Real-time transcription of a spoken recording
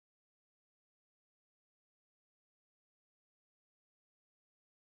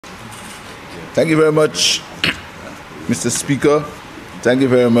Thank you very much, Mr. Speaker. Thank you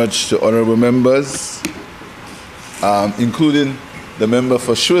very much to honorable members, including the member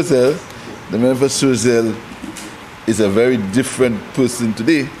for Choiseul. The member for Choiseul is a very different person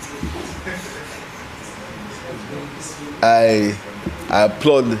today. I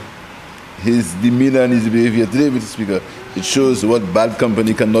applaud his demeanor and his behavior today, Mr. Speaker. It shows what bad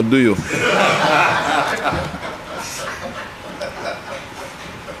company cannot do you.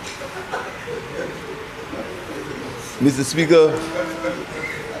 Mr. Speaker,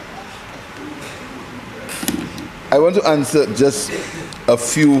 I want to answer just a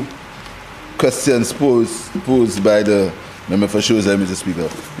few questions posed by the member for Choiseul, Mr. Speaker.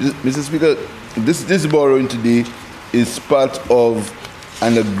 Mr. Speaker, this borrowing today is part of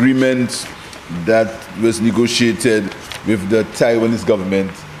an agreement that was negotiated with the Taiwanese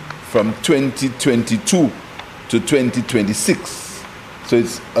government from 2022 to 2026. So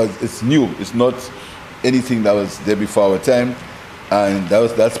it's new. It's not anything that was there before our time, and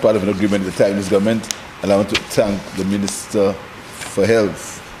that's part of an agreement with the Taiwanese government. And I want to thank the Minister for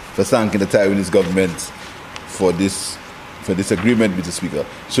Health for thanking the Taiwanese government for this agreement, Mr. Speaker.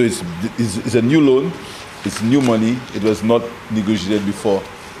 So it's a new loan. It's new money. It was not negotiated before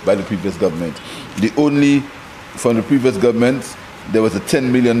by the previous government. From the previous government, there was a $10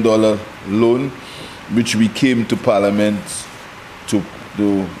 million loan, which we came to Parliament to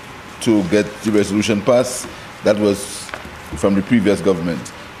get the resolution passed. That was from the previous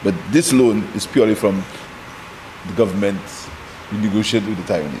government. But this loan is purely from the government we negotiated with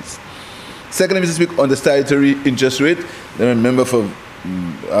the Taiwanese. Secondly, Mr. Speaker, on the statutory interest rate, the member for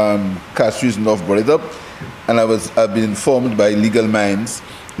Castries North brought it up, and I've been informed by legal minds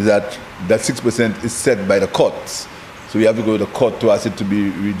that 6% is set by the courts. So we have to go to the court to ask it to be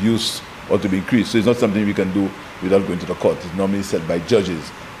reduced or to be increased. So it's not something we can do without going to the court. It's normally set by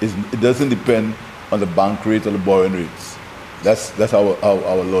judges. It doesn't depend on the bank rate or the borrowing rates. That's how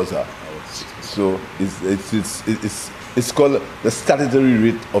our laws are. So it's called the statutory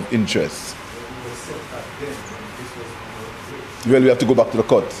rate of interest. Well, we have to go back to the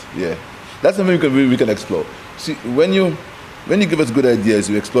court. Yeah, that's something we can explore. See, when you give us good ideas,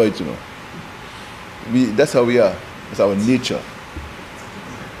 we exploit. That's how we are. That's our nature.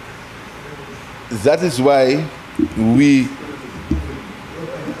 That is why we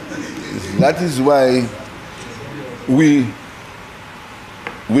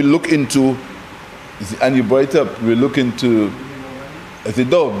look into, and you brought it up, we look into the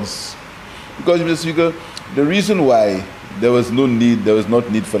dogs. Because, Mr. Speaker, the reason why there was not need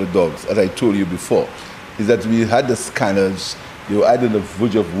for the dogs, as I told you before, is that we had the scanners. They were either on the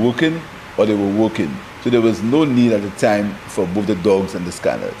verge of working or they were working. So there was no need at the time for both the dogs and the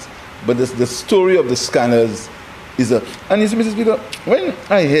scanners. But the story of the scanners is and you see, Mr. Speaker, when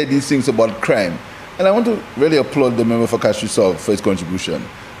I hear these things about crime, and I want to really applaud the member for Castries South for his contribution,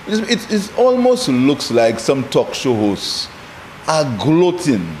 it almost looks like some talk show hosts are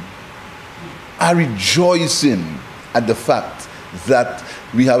gloating, are rejoicing at the fact that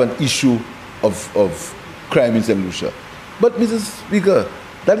we have an issue of crime in St. Lucia. But, Mr. Speaker,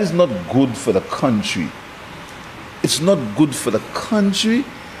 that is not good for the country. It's not good for the country.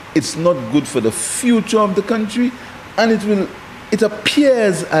 It's not good for the future of the country. And it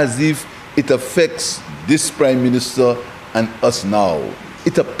appears as if it affects this Prime Minister and us now.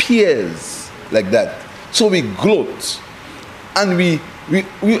 It appears like that. So we gloat. And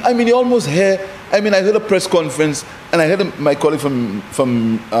you almost hear, I heard a press conference, and I heard my colleague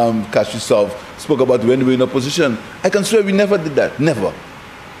from Castries South spoke about when we were in opposition. I can swear we never did that. Never.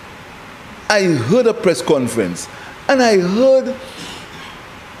 I heard a press conference, and I heard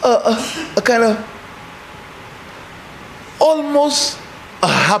a kind of almost a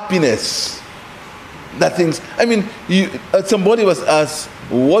happiness that things. Somebody was asked,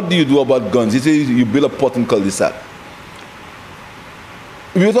 "What do you do about guns?" He said, "You build a pot in cul-de-sac."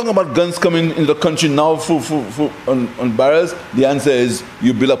 If you're talking about guns coming in the country now on barrels, the answer is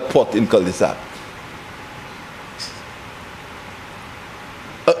you build a pot in cul-de-sac.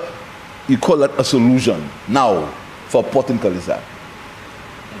 You call that a solution now for a pot in cul-de-sac.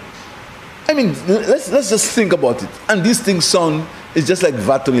 Let's just think about it. And these things sound, it's just like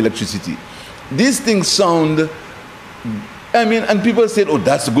VAT on electricity. These things sound, and people say, "Oh,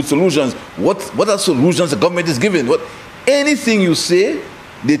 that's good solutions." What are solutions the government is giving? Anything you say,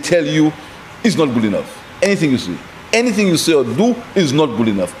 they tell you is not good enough. Anything you say or do is not good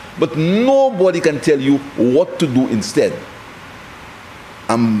enough. But nobody can tell you what to do instead.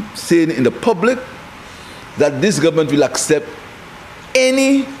 I'm saying in the public that this government will accept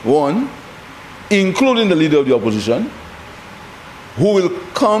anyone, including the leader of the opposition, who will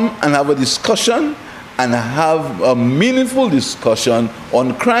come and have a discussion and have a meaningful discussion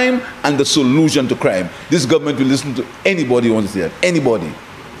on crime and the solution to crime. This government will listen to anybody who wants to say that. Anybody.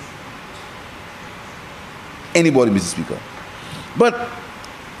 Anybody, Mr. Speaker. But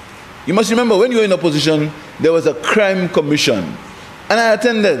you must remember, when you were in opposition, there was a crime commission, and I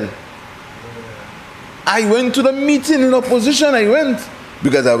attended. I went to the meeting in opposition. I went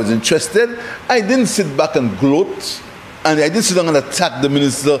because I was interested. I didn't sit back and gloat, and I didn't sit down and attack the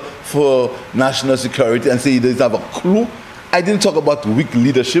Minister for National Security and say he doesn't have a clue. I didn't talk about weak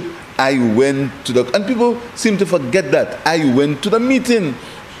leadership. I went to the, and people seem to forget that. I went to the meeting.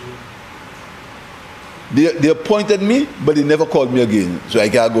 They appointed me, but they never called me again. So I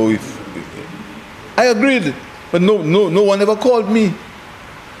can't go if I agreed, but no one ever called me,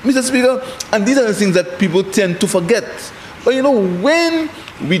 Mr. Speaker. And these are the things that people tend to forget. But you know, when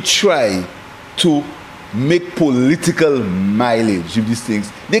we try to make political mileage of these things,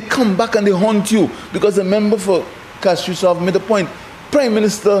 they come back and they haunt you. Because the member for Castro made a point. Prime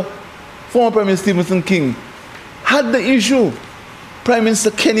Minister, former Prime Minister Stephen King had the issue. Prime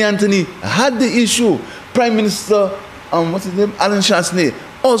Minister Kenny Anthony had the issue. Prime Minister, what's his name? Alan Chancellor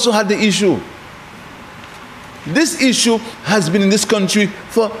also had the issue. This issue has been in this country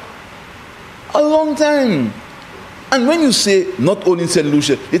for a long time. And when you say not only in St.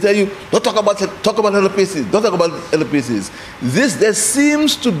 Lucia, they tell you, don't talk about other places, don't talk about other places. There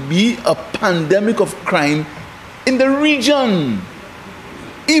seems to be a pandemic of crime in the region.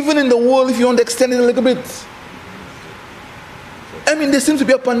 Even in the world, if you want to extend it a little bit. I mean, there seems to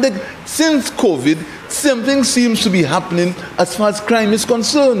be a pandemic. Since COVID, something seems to be happening as far as crime is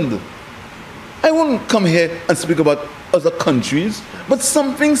concerned. I won't come here and speak about other countries, but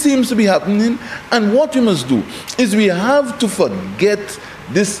something seems to be happening, and what we must do is we have to forget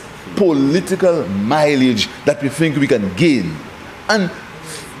this political mileage that we think we can gain and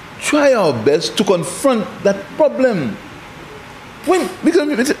try our best to confront that problem.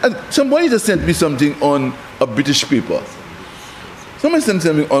 Because somebody just sent me something on a British paper. Somebody sent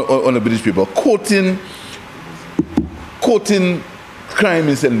something on a British paper quoting crime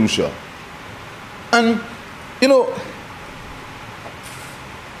in St. Lucia. And, you know,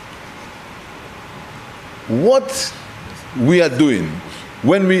 what we are doing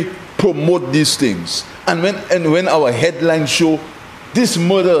when we promote these things, and when our headlines show this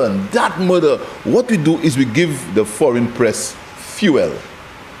murder and that murder, what we do is we give the foreign press fuel.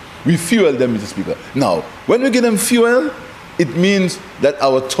 We fuel them, Mr. Speaker. Now, when we give them fuel, it means that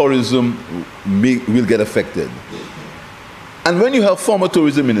our tourism will get affected. And when you have former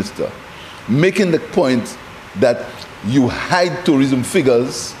tourism minister making the point that you hide tourism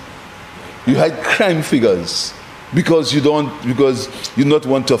figures, you hide crime figures because you don't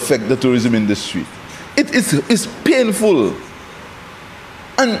want to affect the tourism industry. It's painful.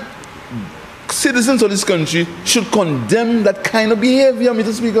 And citizens of this country should condemn that kind of behavior,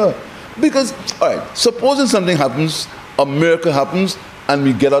 Mr. Speaker. Because, all right, supposing something happens, a miracle happens, and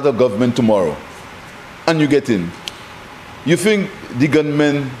we get out of government tomorrow, and you get in. You think the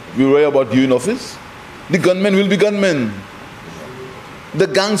gunmen will worry about you in office? The gunmen will be gunmen. The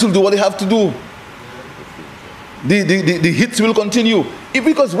gangs will do what they have to do. The hits will continue.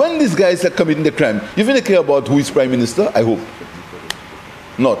 Because when these guys are committing the crime, you think they care about who is prime minister? I hope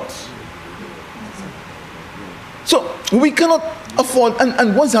not. So we cannot afford,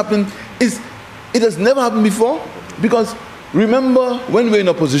 and what's happened is it has never happened before. Because remember when we were in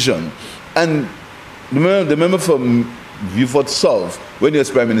opposition, and the member from Beaufort South, when he was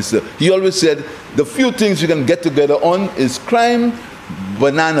prime minister, he always said the few things we can get together on is crime,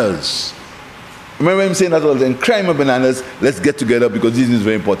 bananas. Remember him saying that all the time, crime and bananas, let's get together because this is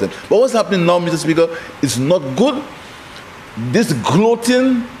very important. But what's happening now, Mr. Speaker, is not good. This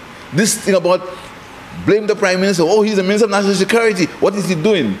gloating, this thing about blame the prime minister, oh, he's the minister of national security, what is he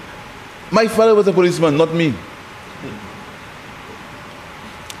doing? My father was a policeman, not me.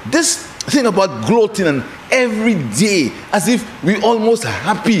 This thing about gloating and every day, as if we're almost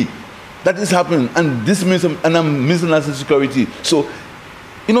happy that this happened, and this minister, and I'm Minister of National Security. So,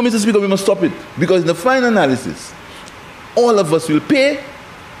 you know, Mr. Speaker, we must stop it, because in the final analysis, all of us will pay,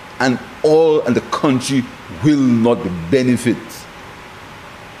 and the country will not benefit.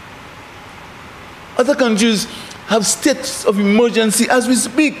 Other countries have states of emergency as we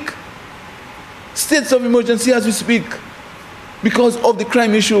speak. States of emergency as we speak, because of the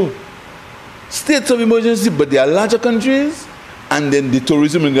crime issue. States of emergency, but they are larger countries, and then the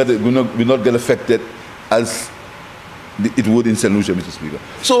tourism will not get affected as it would in St. Lucia, Mr. Speaker.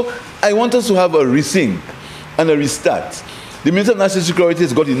 So I want us to have a rethink and a restart. The Minister of National Security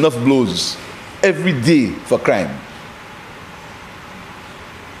has got enough blows every day for crime.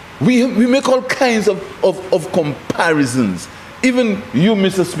 We make all kinds of comparisons. Even you,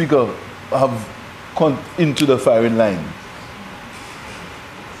 Mr. Speaker, have come into the firing line.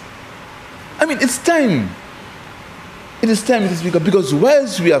 I mean, it's time. It is time, Mr. Speaker, because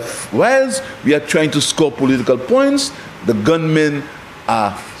whilst we are trying to score political points, the gunmen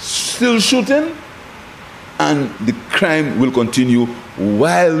are still shooting, and the crime will continue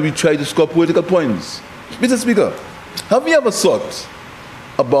while we try to score political points. Mr. Speaker, have you ever thought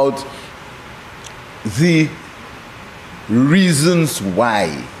about the reasons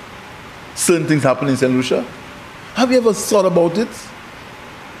why certain things happen in St. Lucia? Have you ever thought about it?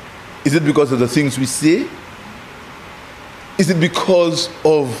 Is it because of the things we say? Is it because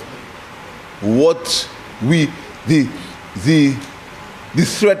of what the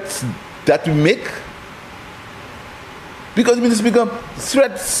threats that we make? Because, Mr. Speaker,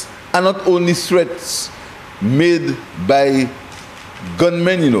 threats are not only threats made by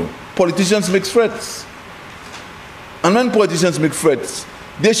gunmen, you know. Politicians make threats. And when politicians make threats,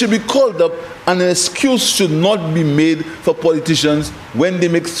 they should be called up, and an excuse should not be made for politicians when they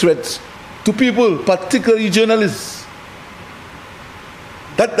make threats to people, particularly journalists.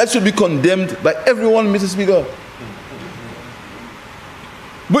 That should be condemned by everyone, Mr. Speaker.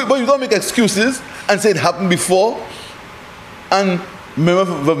 But you don't make excuses and say it happened before. And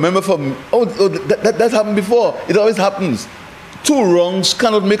that happened before. It always happens. Two wrongs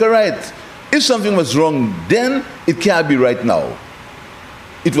cannot make a right. If something was wrong then, it can't be right now.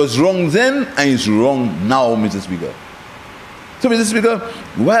 It was wrong then, and it's wrong now, Mr. Speaker. So, Mr. Speaker,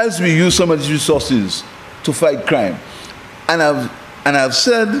 whilst we use some of these resources to fight crime, and I've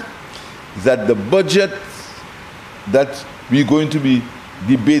said that the budget that we're going to be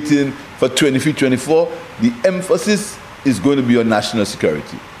debating for 23-24, the emphasis is going to be on national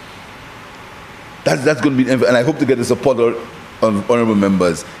security. That's going to be, and I hope to get the support of honorable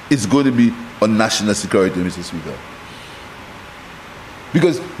members. It's going to be on national security, Mr. Speaker.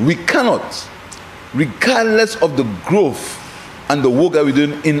 Because we cannot, regardless of the growth and the work that we're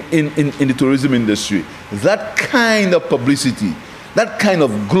doing in the tourism industry, that kind of publicity, that kind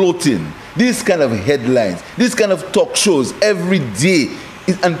of gloating, these kind of headlines, these kind of talk shows every day,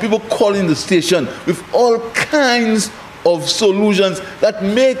 and people calling the station with all kinds of solutions that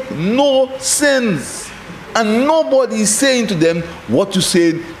make no sense. And nobody is saying to them, what you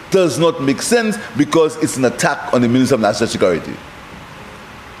said does not make sense because it's an attack on the Minister of National Security.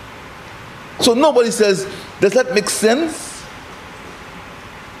 So nobody says, does that make sense?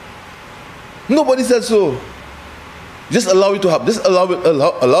 Nobody says so. Just allow it to happen. Just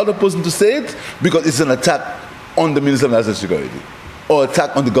allow the person to say it because it's an attack on the Minister of National Security or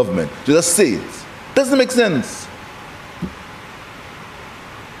attack on the government. So just say it. Doesn't make sense.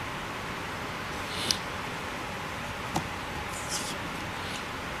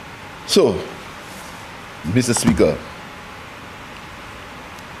 So, Mr. Speaker,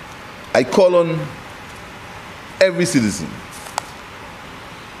 I call on every citizen,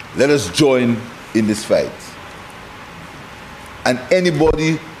 let us join in this fight. And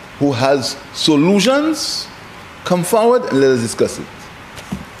anybody who has solutions, come forward and let us discuss it.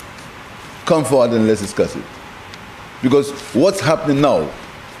 Come forward and let's discuss it. Because what's happening now,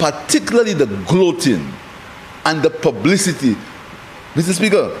 particularly the gloating and the publicity, Mr.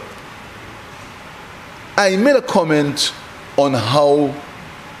 Speaker, I made a comment on how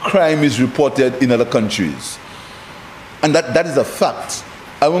crime is reported in other countries. And that is a fact.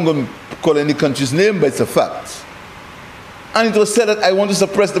 I won't go and call any country's name, but it's a fact. And it was said that I want to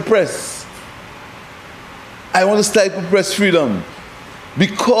suppress the press. I want to stifle press freedom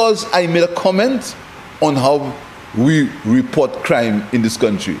because I made a comment on how we report crime in this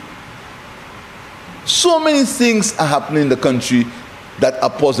country. So many things are happening in the country that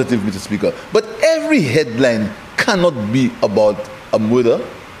are positive, Mr. Speaker. But every headline cannot be about a murder.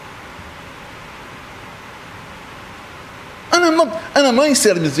 And I'm not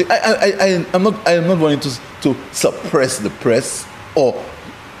saying, I am not wanting to suppress the press or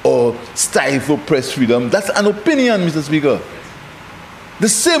stifle press freedom. That's an opinion, Mr. Speaker. The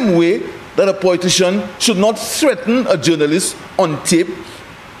same way that a politician should not threaten a journalist on tape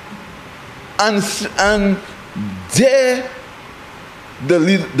and dare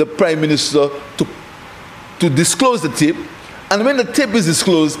the Prime Minister to disclose the tape, and when the tape is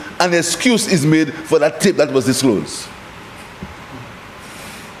disclosed, an excuse is made for that tape that was disclosed.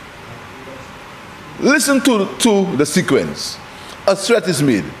 Listen to the sequence. A threat is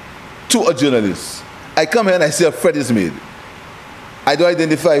made to a journalist. I come here and I say a threat is made. I don't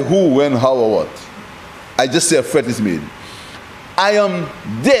identify who, when, how, or what. I just say a threat is made. I am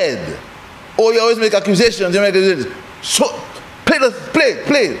dead. Oh, you always make accusations. You make accusations. So,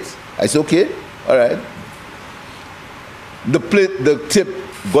 play it. I said, okay, all right. The tape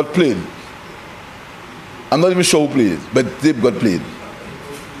got played. I'm not even sure who played it, but the tape got played.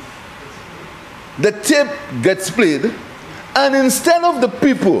 The tape gets played, and instead of the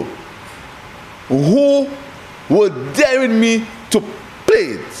people who were daring me to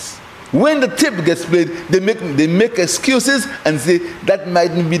play it, when the tape gets played, they make excuses and say that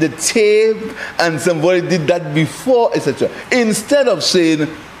mightn't be the tape and somebody did that before, etc. Instead of saying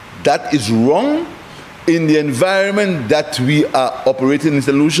that is wrong in the environment that we are operating in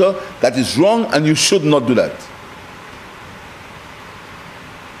St. Lucia, that is wrong and you should not do that.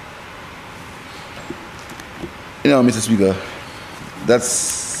 You know, Mr. Speaker,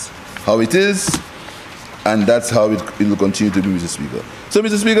 that's how it is, and that's how it will continue to be, Mr. Speaker. So,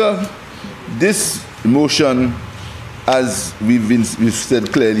 Mr. Speaker, this motion, as we've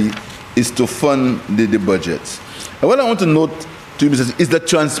said clearly, is to fund the budget. And what I want to note to you, Mr. Speaker, is the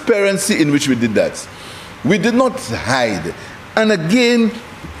transparency in which we did that. We did not hide. And again,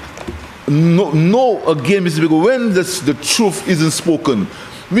 again, Mr. Speaker, when the truth isn't spoken,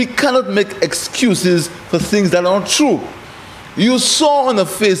 we cannot make excuses for things that are not true. You saw on a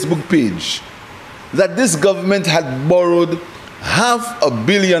Facebook page that this government had borrowed $500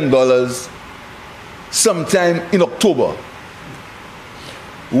 million sometime in October.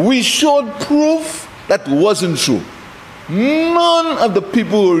 We showed proof that wasn't true. None of the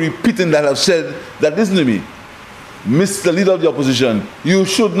people who are repeating that have said that, listen to me, Mr. Leader of the Opposition, you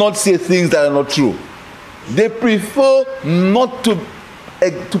should not say things that are not true. They prefer not to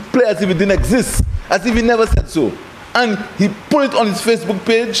play as if it didn't exist, as if he never said so. And he put it on his Facebook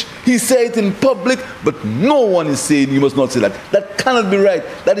page, he said it in public, but no one is saying you must not say that. That cannot be right.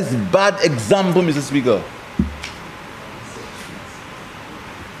 That is bad example, Mr. Speaker.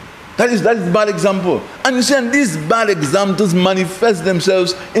 That is bad example. And you see, and these bad examples manifest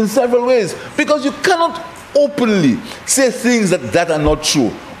themselves in several ways, because you cannot openly say things that are not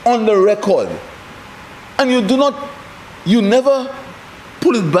true on the record. And you never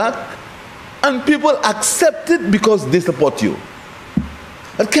pull it back, and people accept it because they support you.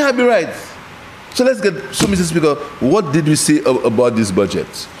 That can't be right. So Mr. Speaker, what did we say about this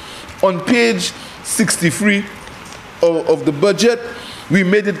budget? On page 63 of the budget, we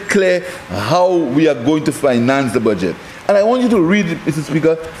made it clear how we are going to finance the budget. And I want you to read it, Mr.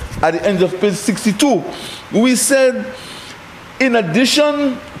 Speaker, at the end of page 62. We said, in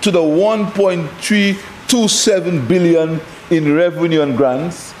addition to the 1.327 billion in revenue and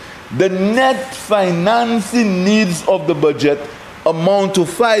grants, the net financing needs of the budget amount to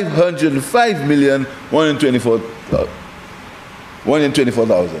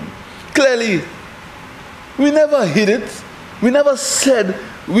 $505,124,000. Clearly, we never hid it. We never said,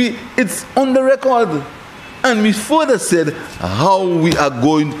 it's on the record. And we further said how we are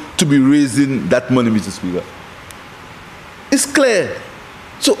going to be raising that money, Mr. Speaker. It's clear.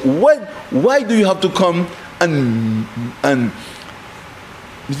 So why do you have to come and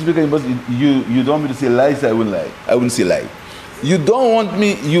Mr. Speaker, you don't want me to say lies, I wouldn't lie. I wouldn't say lie. You don't want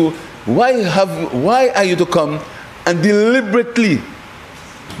me, why are you to come and deliberately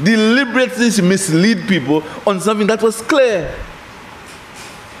mislead people on something that was clear?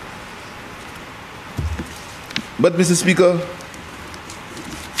 But Mr. Speaker,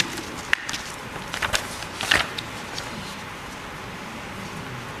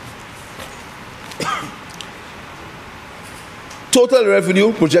 total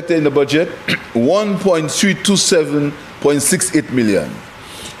revenue projected in the budget, 1.327.68 million.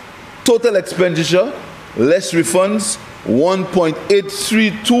 Total expenditure, less refunds,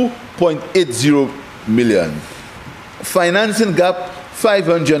 1.832.80 million. Financing gap,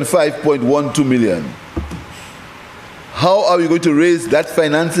 505.12 million. How are we going to raise that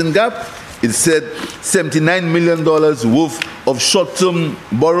financing gap? It said $79 million worth of short-term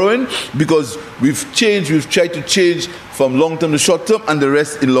borrowing, because we've tried to change from long-term to short-term, and the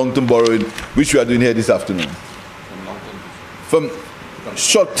rest in long-term borrowing, which we are doing here this afternoon. From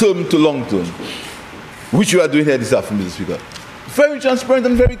short-term to long-term, which we are doing here this afternoon, Mr. Speaker. Very transparent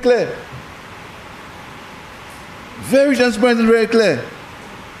and very clear. Very transparent and very clear.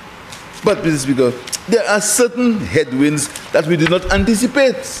 But, Mr. Speaker, there are certain headwinds that we did not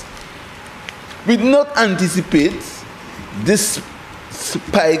anticipate. We did not anticipate this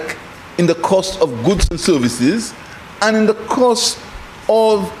spike in the cost of goods and services, and in the cost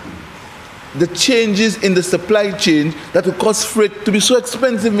of the changes in the supply chain that will cause freight to be so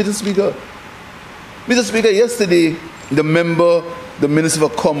expensive, Mr. Speaker. Mr. Speaker, yesterday, the Minister for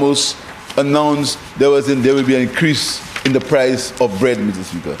Commerce announced there will be an increase in the price of bread, Mr.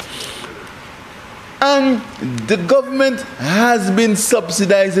 Speaker. And the government has been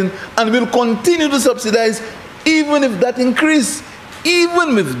subsidizing and will continue to subsidize even if that increase.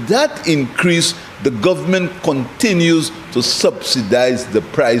 Even with that increase, the government continues to subsidize the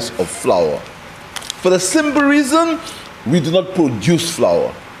price of flour. For the simple reason, we do not produce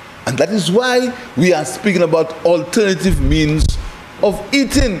flour. And that is why we are speaking about alternative means of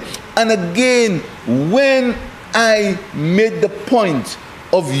eating. And again, when I made the point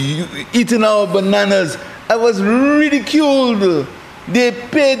of eating our bananas, I was ridiculed. They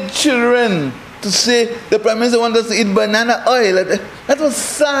paid children to say the Prime Minister wants us to eat banana oil. That was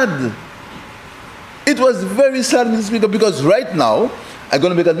sad. It was very sad, Mr. Speaker, because right now, I'm going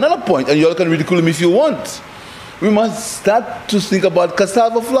to make another point, and you all can ridicule me if you want. We must start to think about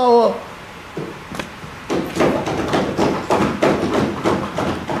cassava flour.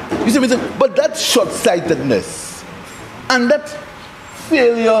 You see, but that short-sightedness and that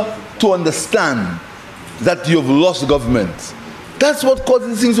failure to understand that you've lost government, that's what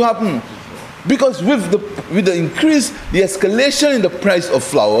causes things to happen. Because with the increase, the escalation in the price of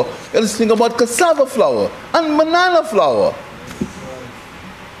flour, let's think about cassava flour and banana flour.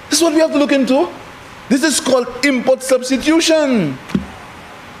 This is what we have to look into. This is called import substitution.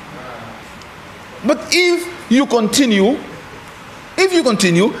 But if you continue,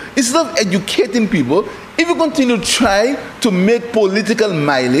 instead of educating people, if you continue to try to make political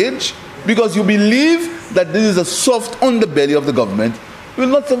mileage, because you believe that this is a soft underbelly of the government, you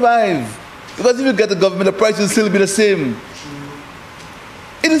will not survive. Because if you get the government, the price will still be the same.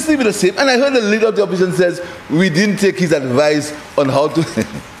 It will still be the same. And I heard the leader of the opposition says, we didn't take his advice on how to...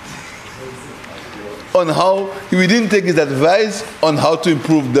 we didn't take his advice on how to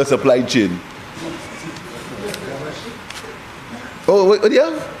improve the supply chain. Oh, what do you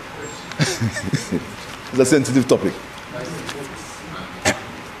have? It's a sensitive topic.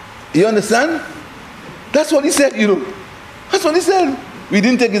 You understand? That's what he said, you know. That's what he said. We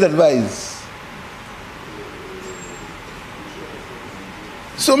didn't take his advice.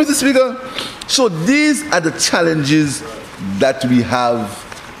 So, Mr. Speaker, so these are the challenges that we have.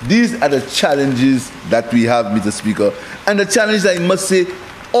 These are the challenges that we have, Mr. Speaker. And the challenge, I must say,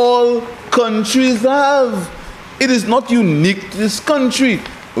 all countries have. It is not unique to this country.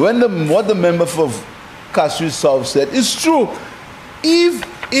 What the member for Castries South said is true. If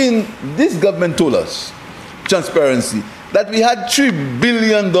this government told us, transparency, that we had $3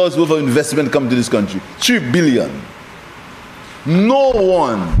 billion worth of investment come to this country, $3 billion. No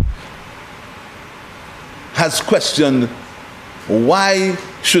one has questioned why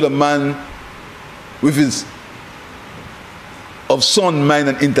should a man with his of sound mind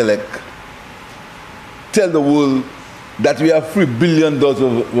and intellect tell the world that we have $3 billion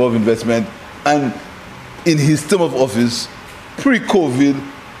of investment, and in his term of office, pre-COVID,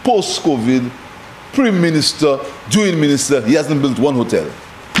 post-COVID, pre-minister, during minister, he hasn't built one hotel.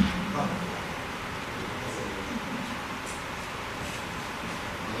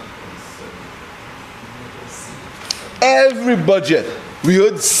 Every budget, we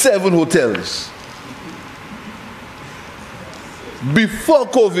heard 7 hotels. Before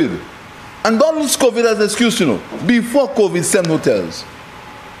COVID, and don't use COVID as an excuse, you know. Before COVID, 7 hotels.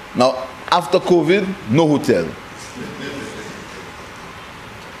 Now, after COVID, no hotel.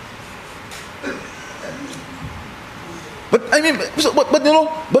 But I mean, but you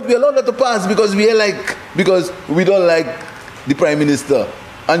know, but we allowed that to pass because we don't like the Prime Minister,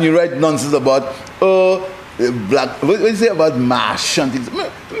 and you write nonsense about black. What do you say about marsh and things?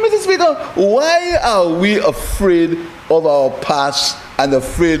 Mr. Speaker, why are we afraid of our past and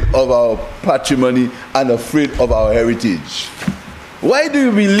afraid of our patrimony and afraid of our heritage? Why do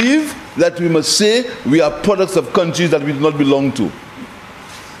you believe that we must say we are products of countries that we do not belong to?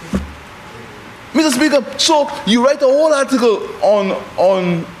 Mr. Speaker, so you write a whole article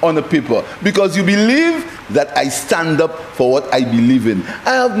on the paper because you believe that I stand up for what I believe in.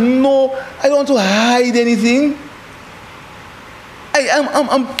 I don't want to hide anything.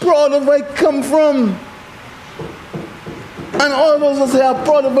 I'm proud of where I come from. And all of us are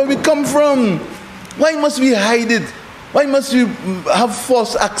proud of where we come from. Why must we hide it? Why must we have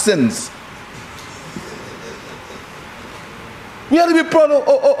false accents? We have to be proud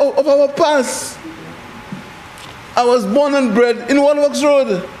of our past. I was born and bred in One Works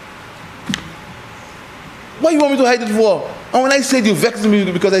Road. What do you want me to hide it for? And when I said, you vexed me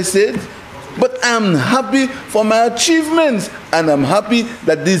because I said, but I'm happy for my achievements. And I'm happy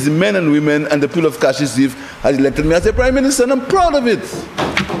that these men and women and the people of Kashisif has elected me as a Prime Minister, and I'm proud of it.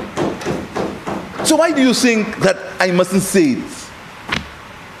 So why do you think that I mustn't say it?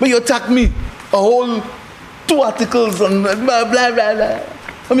 But you attack me, a whole 2 articles on blah, blah, blah, blah.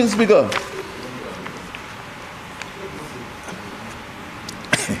 Mr. Speaker,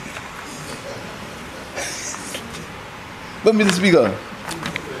 But Mr. Speaker,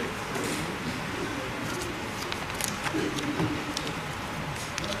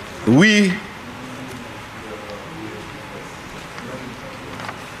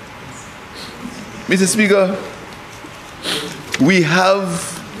 Mr. Speaker, we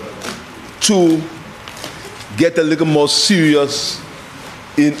have to get a little more serious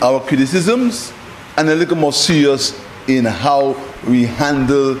in our criticisms and a little more serious in how we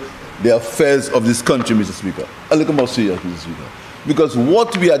handle the affairs of this country, Mr. Speaker. A little more serious, Mr. Speaker. Because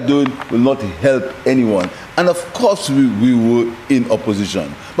what we are doing will not help anyone. And of course we were in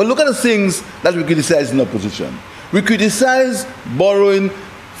opposition. But look at the things that we criticize in opposition. We criticize borrowing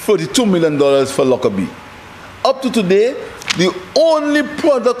 $42 million for Lockerbie. Up to today, the only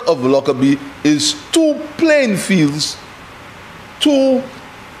product of Lockerbie is 2 playing fields, 2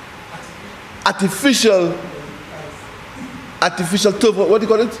 artificial turf, what do you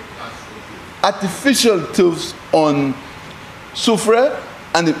call it? Artificial turfs on Soufrière,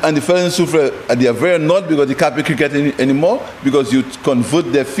 and the fellows in Soufrière, they are very not because they can't play cricket anymore, because you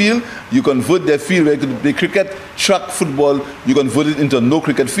convert their field where you could play cricket, track football, you convert it into a no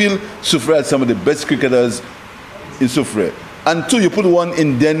cricket field. Soufrière has some of the best cricketers in Soufrière. And 2, you put one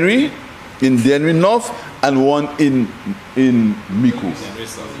in Dennery North, and one in Miku.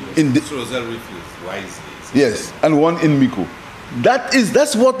 Yes, and one in Miku.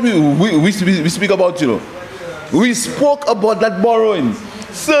 That's what we speak about, you know. We spoke about that borrowing.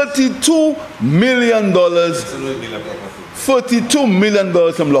 $32 million. $32 million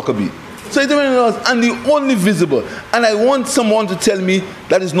from Lockerbie. $32 million, and the only visible, and I want someone to tell me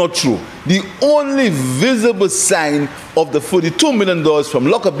that is not true. The only visible sign of the $42 million from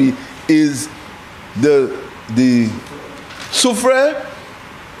Lockerbie is the Soufrière,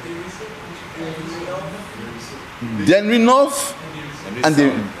 Dennery North, and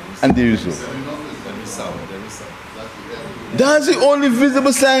the Rizzo. That's the only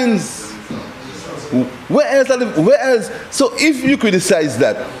visible signs. Where else? So if you criticize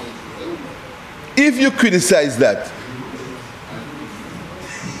that,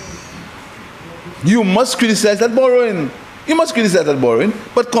 you must criticize that borrowing. You must criticize that borrowing,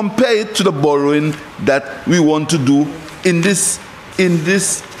 but compare it to the borrowing that we want to do in this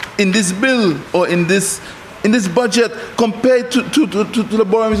bill or in this budget. Compare it to the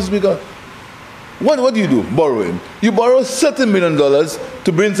borrowing, Mr. Speaker. What do you do? Borrowing. You borrow $certain million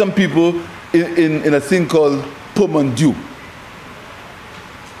to bring some people in a thing called permanent due.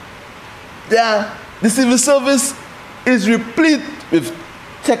 The civil service is replete with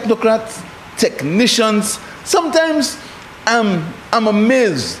technocrats, technicians. Sometimes I'm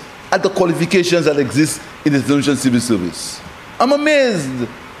amazed at the qualifications that exist in the Indonesian civil service. I'm amazed.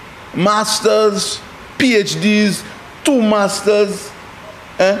 Masters, PhDs, 2 masters,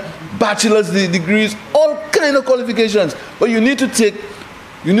 bachelor's degrees, all kind of qualifications. But you need to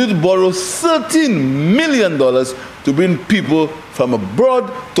borrow $13 million to bring people from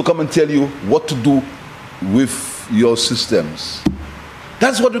abroad to come and tell you what to do with your systems.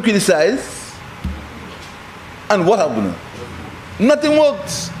 That's what we criticize. And what happened? Nothing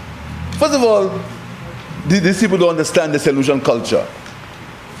works. First of all, these people don't understand the solution culture.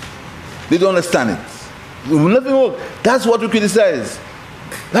 They don't understand it. Nothing works. That's what we criticize.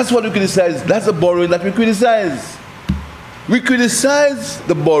 That's the borrowing that we criticize. We criticize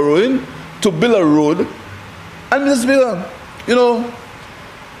the borrowing to build a road. And Mr. Speaker, you know,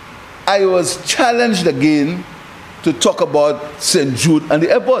 I was challenged again to talk about St. Jude and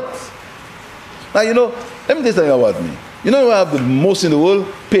the airport. Now, you know, let me tell you something about me. You know what I have the most in the world?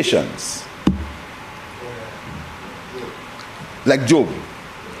 Patience. Like Job.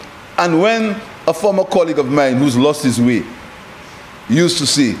 And when a former colleague of mine who's lost his way used to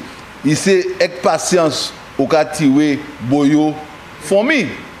say, he say, ek patience okatiwe boyo for me,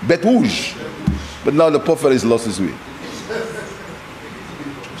 bet rouge. But now the prophet has lost his way.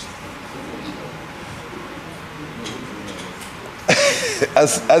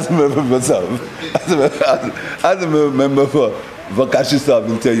 as a member myself, as a member for Vakashisa, I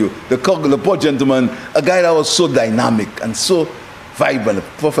will tell you, the poor gentleman, a guy that was so dynamic and so vibrant, the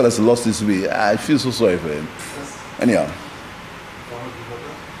prophet has lost his way. I feel so sorry for him. Anyhow,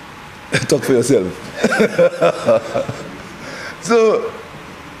 talk for yourself. So,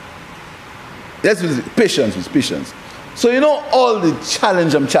 yes, with patience. So you know all the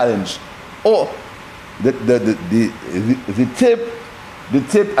challenge I'm challenged. Oh, the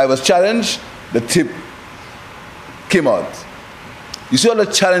tape I was challenged, the tape came out. You see all the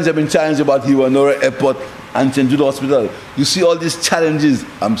challenge I've been challenged about Hiwanora Airport and St. Jude Hospital. You see all these challenges.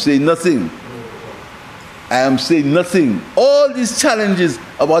 I'm saying nothing. I am saying nothing. All these challenges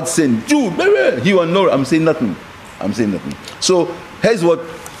about St. Jude, Hiwanora, I'm saying nothing. I'm saying nothing. So here's what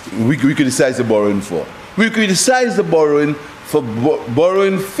we criticize the borrowing for. We criticize the borrowing for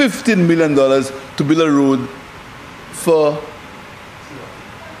borrowing $15 million to build a road for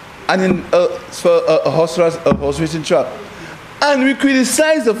a horse racing track. And we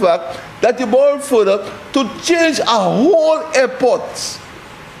criticize the fact that you borrowed further to change a whole airport.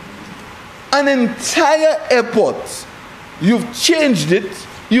 An entire airport. You've changed it.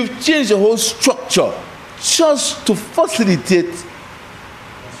 You've changed the whole structure just to facilitate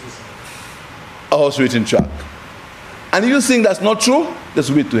a horse racing track. And if you think that's not true, just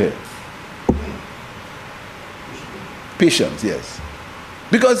wait to hear. Patience, yes.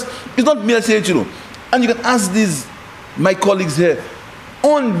 Because it's not mere saying, you know, and you can ask my colleagues here,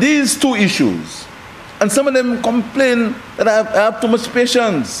 on these two issues, and some of them complain that I have too much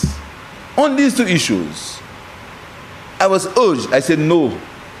patience. On these two issues, I was urged, I said, no,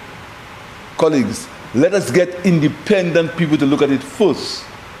 colleagues, let us get independent people to look at it first.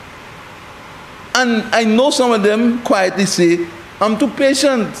 And I know some of them quietly say, I'm too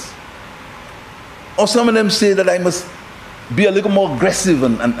patient. Or some of them say that I must be a little more aggressive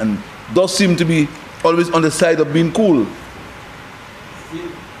and does seem to be always on the side of being cool.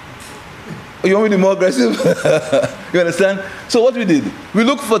 You want me to be more aggressive? You understand? So what we did, we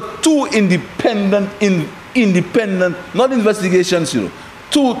looked for two independent, not investigations, you know,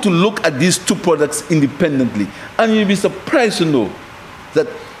 to look at these two products independently. And you'll be surprised to know that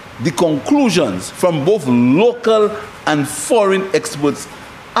the conclusions from both local and foreign experts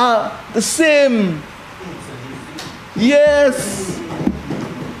are the same. Yes.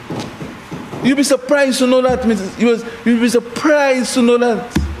 You'll be surprised to know that, you'll be surprised to know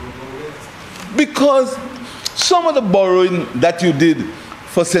that. Because some of the borrowing that you did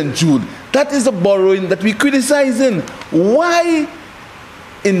for St. Jude, that is the borrowing that we're criticizing. Why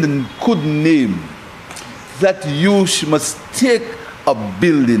in the good name that you must take a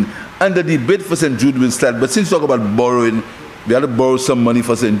building, and the debate for St. Jude will start. But since you talk about borrowing, we have to borrow some money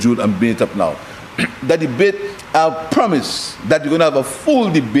for St. Jude and bring it up now. The debate, I promise that you're going to have a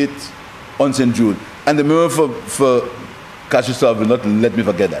full debate on St. Jude. And the member for Cassius will not let me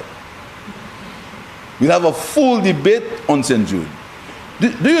forget that. We'll have a full debate on St. Jude. Do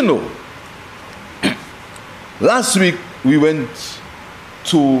you know, last week we went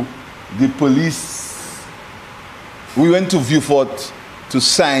to the police, we went to Vieux-Fort to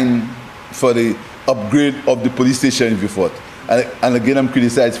sign for the upgrade of the police station in Vieux-Fort. And again, I'm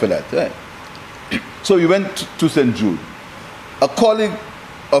criticized for that. Right? So we went to St. Jude. A colleague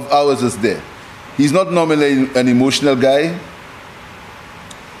of ours was there. He's not normally an emotional guy.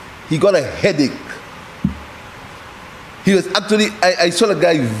 He got a headache. He was actually, I saw the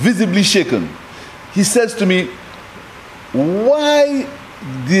guy visibly shaken. He says to me, why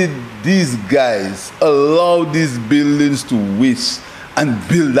did these guys allow these buildings to waste and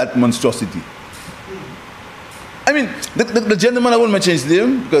build that monstrosity? I mean, the gentleman, I won't mention his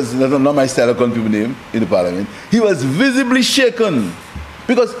name because that's not my style of calling people name in the parliament. He was visibly shaken.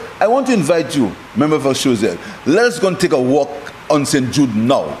 Because I want to invite you, member of our shows here, let us go and take a walk on St. Jude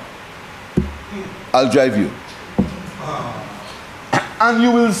now. I'll drive you. And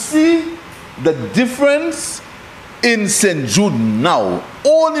you will see the difference in St. Jude now.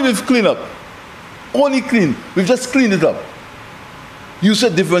 Only with cleanup. Only clean. We've just cleaned it up. You see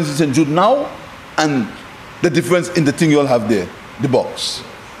the difference in St. Jude now and the difference in the thing you all have there, the box.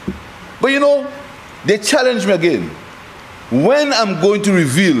 But you know, they challenged me again. When I'm going to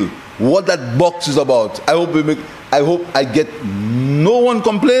reveal what that box is about, I hope I get no one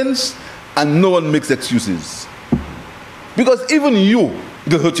complains and no one makes excuses. Because even you,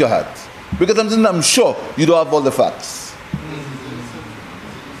 it'll hurt your heart. Because I'm sure you don't have all the facts.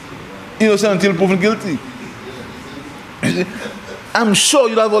 Innocent until proven guilty. I'm sure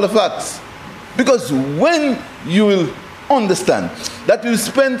you don't have all the facts. Because when you will understand that you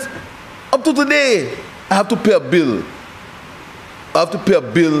spent up to today, I have to pay a bill. I have to pay a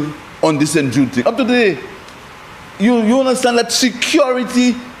bill on this St. Jude thing. Up to today, you understand that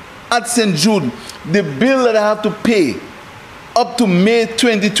security at St. Jude, the bill that I have to pay up to May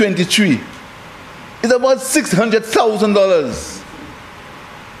 2023 is about $600,000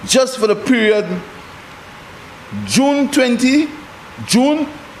 just for the period June to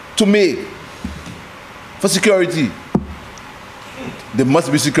May for security. There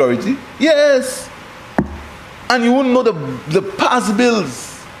must be security. Yes. And you won't know the past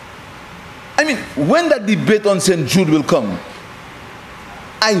bills. I mean, when that debate on St. Jude will come,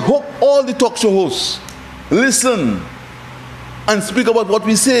 I hope all the talk show hosts listen and speak about what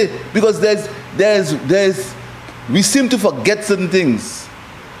we say, because we seem to forget certain things.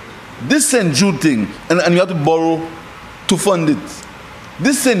 this St. Jude thing, and you have to borrow to fund it.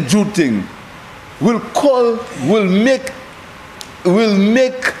 This St. Jude thing will make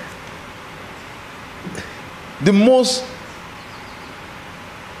the most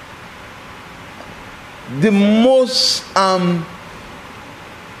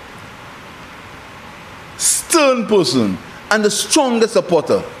stern person and the strongest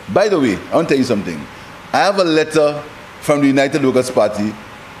supporter. By the way, I want to tell you something. I have a letter from the United Workers' Party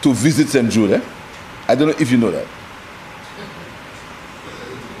to visit St. Jude. I don't know if you know that.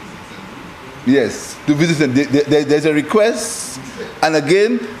 Yes, to visit St. There's a request, and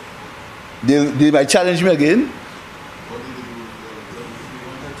again, they might challenge me again.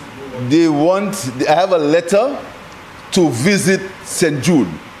 I have a letter to visit St. Jude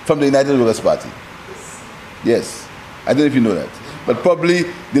from the United Workers' Party. Yes, I don't know if you know that. But probably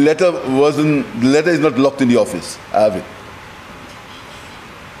the letter is not locked in the office. I have it.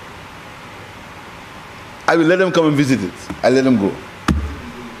 I will let them come and visit it. I'll let them go.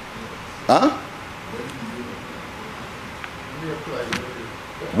 Huh?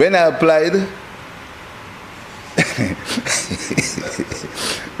 When I applied,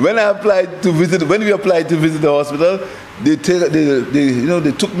 when we applied to visit the hospital, they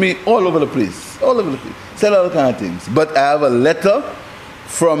took me all over the place, said all kind of things. But I have a letter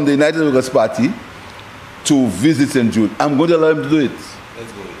from the United Workers' Party to visit St. Jude. I'm going to allow them to do it.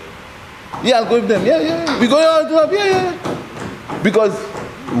 Let's go with them. Yeah, I'll go with them. Yeah. We go out. Yeah. Because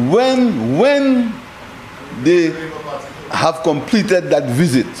when they have completed that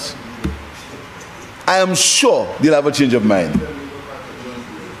visit, I am sure they'll have a change of mind.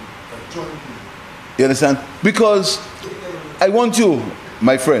 You understand? Because I want you,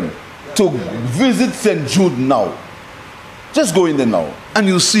 my friend, to visit St. Jude now. Just go in there now, and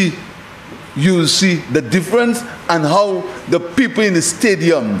you'll see the difference and how the people in the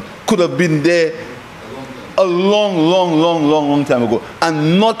stadium could have been there a long time ago,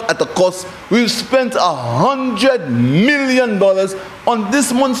 and not at a cost. We've spent $100 million on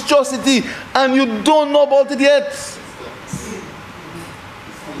this monstrosity, and you don't know about it yet.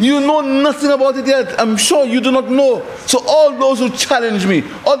 You know nothing about it yet. I'm sure you do not know. So all those who challenge me,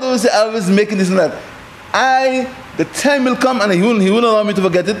 all those who say I was making this and that, the time will come, and he won't allow me to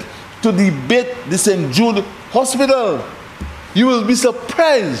forget it, to debate the St. Jude Hospital. You will be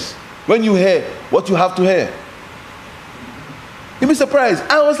surprised when you hear what you have to hear. You'll be surprised.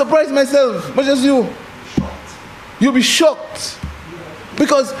 I was surprised myself, much as you. You'll be shocked.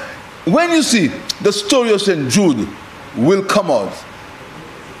 Because when you see the story of St. Jude will come out.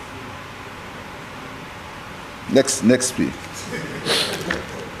 Next please.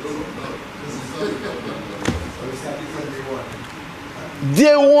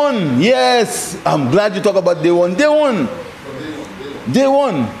 Day one, yes. I'm glad you talk about day one. Day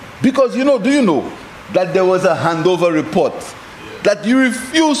one. Because do you know that there was a handover report that you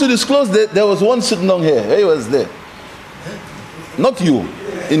refused to disclose? There was one sitting down here. He was there. Not you,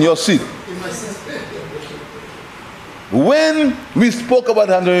 in your seat. When we spoke about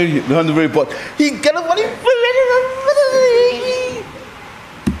the handover report, he got up and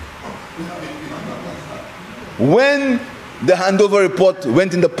when the handover report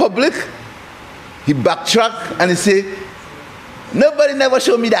went in the public, he backtracked and he said, nobody never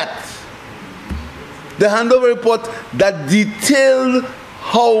showed me that. The handover report that detailed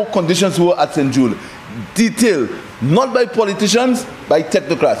how conditions were at St. Jude. Detailed, not by politicians, by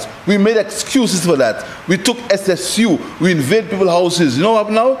technocrats. We made excuses for that. We took SSU, we invade people's houses. You know what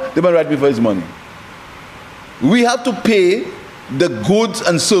happened now? They might write me for his money. We have to pay the goods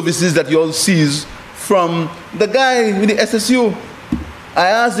and services that you all seize from the guy with the SSU. I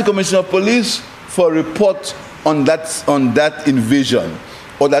asked the Commissioner of Police for a report on that invasion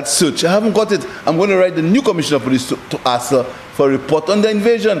or that search. I haven't got it. I'm going to write the new Commissioner of Police to ask her for a report on the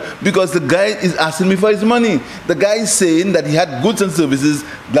invasion, because the guy is asking me for his money. The guy is saying that he had goods and services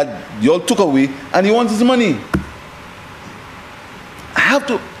that you all took away and he wants his money. I have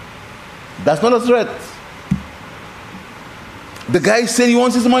to. That's not a threat. The guy is saying he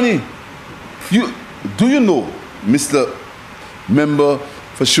wants his money. Do you know, Mr. Member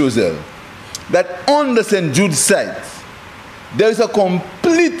for Choiseul, that on the St. Jude site, there is a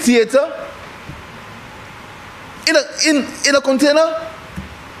complete theater in a container?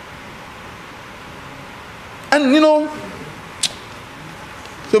 And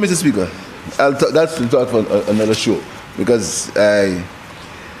so Mr. Speaker, that's to talk for another show, because I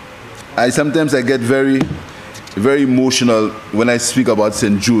sometimes I get very, very emotional when I speak about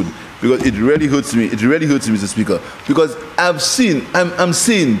St. Jude, because it really hurts me. It really hurts me, Mr. Speaker, because I'm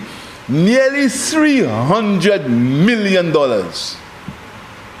seeing nearly $300 million.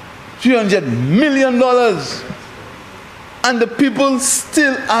 $300 million. And the people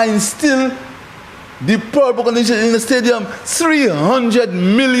still are instilled the poor condition in the stadium $300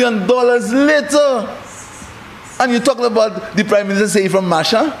 million later. And you talking about the Prime Minister saying from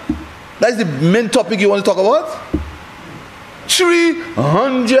Masha? That's the main topic you want to talk about?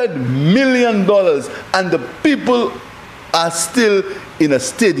 $300 million. And the people are still in a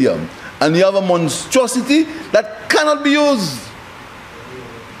stadium. And you have a monstrosity that cannot be used.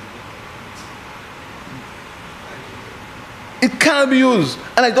 It cannot be used.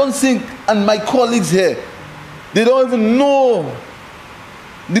 And I don't think, and my colleagues here, they don't even know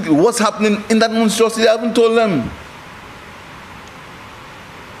what's happening in that monstrosity. I haven't told them.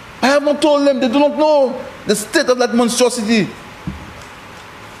 I have not told them. They do not know the state of that monstrosity.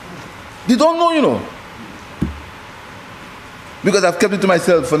 They don't know, you know. Because I've kept it to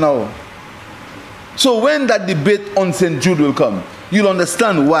myself for now. So when that debate on St. Jude will come, you'll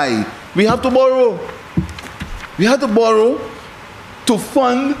understand why we have to borrow. We have to borrow to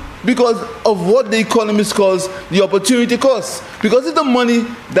fund because of what the economist calls the opportunity cost. Because if the money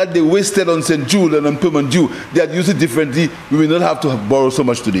that they wasted on St. Jude and on Payment Due, they had used it differently, we will not have to borrow so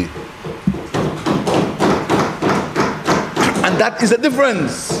much today. And that is the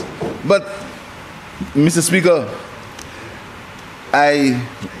difference. But, Mr. Speaker, I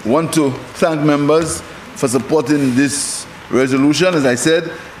want to thank members for supporting this resolution. As I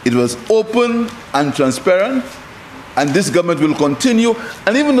said, it was open and transparent. And this government will continue.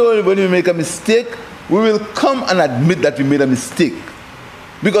 And even though when we make a mistake, we will come and admit that we made a mistake.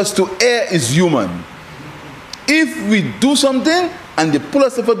 Because to err is human. If we do something and they pull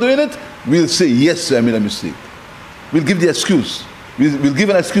us up for doing it, we'll say, yes, sir, I made a mistake. We'll give the excuse. We'll give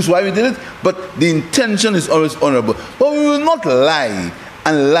an excuse why we did it, but the intention is always honorable. But we will not lie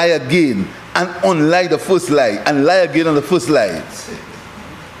and lie again and unlie the first lie and lie again on the first lie.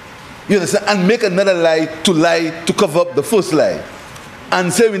 You understand? And make another lie to cover up the first lie.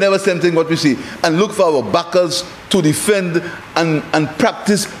 And say we never said anything what we see. And look for our backers to defend and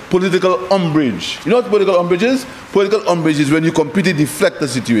practice political umbrage. You know what political umbrage is? Political umbrage is when you completely deflect the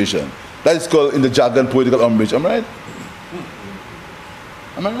situation. That is called in the jargon political umbrage. Am I right?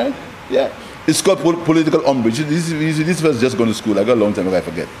 Am I right? Yeah. It's called political umbrage. This was just going to school. I got a long time ago, I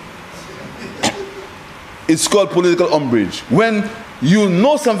forget. It's called political umbrage. When you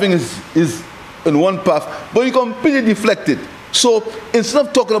know something is in one path, but you completely deflect it. So instead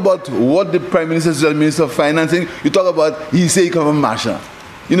of talking about what the Prime Minister is the Minister of Financing, you talk about he say he come from Masha.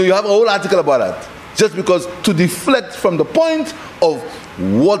 You know, you have a whole article about that. Just because to deflect from the point of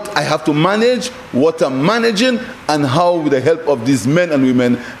what I have to manage, what I'm managing, and how with the help of these men and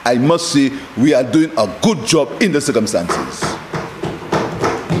women, I must say we are doing a good job in the circumstances.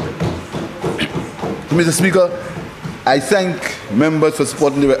 Mr. Speaker, I thank members for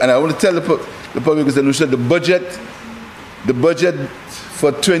supporting the, and I want to tell the public, Mr. Lucia, the budget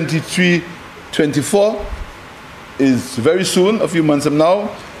for 23-24 is very soon, a few months from now.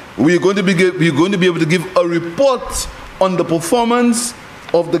 We're going to be able to give a report on the performance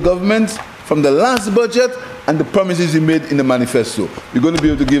of the government from the last budget and the promises we made in the manifesto. We're going to be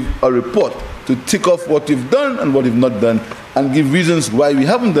able to give a report to tick off what we've done and what we've not done and give reasons why we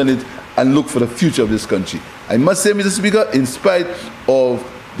haven't done it and look for the future of this country. I must say, Mr. Speaker, in spite of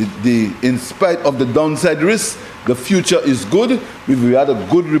the downside risks, the future is good. We had a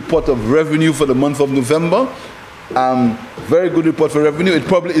good report of revenue for the month of November. Very good report for revenue. It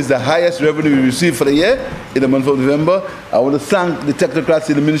probably is the highest revenue we received for the year in the month of November. I want to thank the technocrats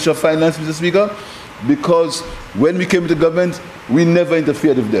in the Ministry of Finance, Mr. Speaker, because when we came to government, we never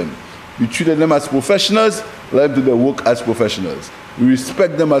interfered with them. We treated them as professionals, let them do their work as professionals. We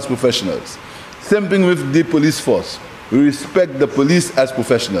respect them as professionals. Same thing with the police force. We respect the police as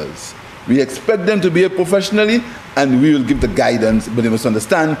professionals. We expect them to behave professionally, and we will give the guidance, but they must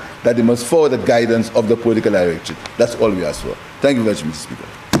understand that they must follow the guidance of the political direction. That's all we ask for. Thank you very much, Mr. Speaker.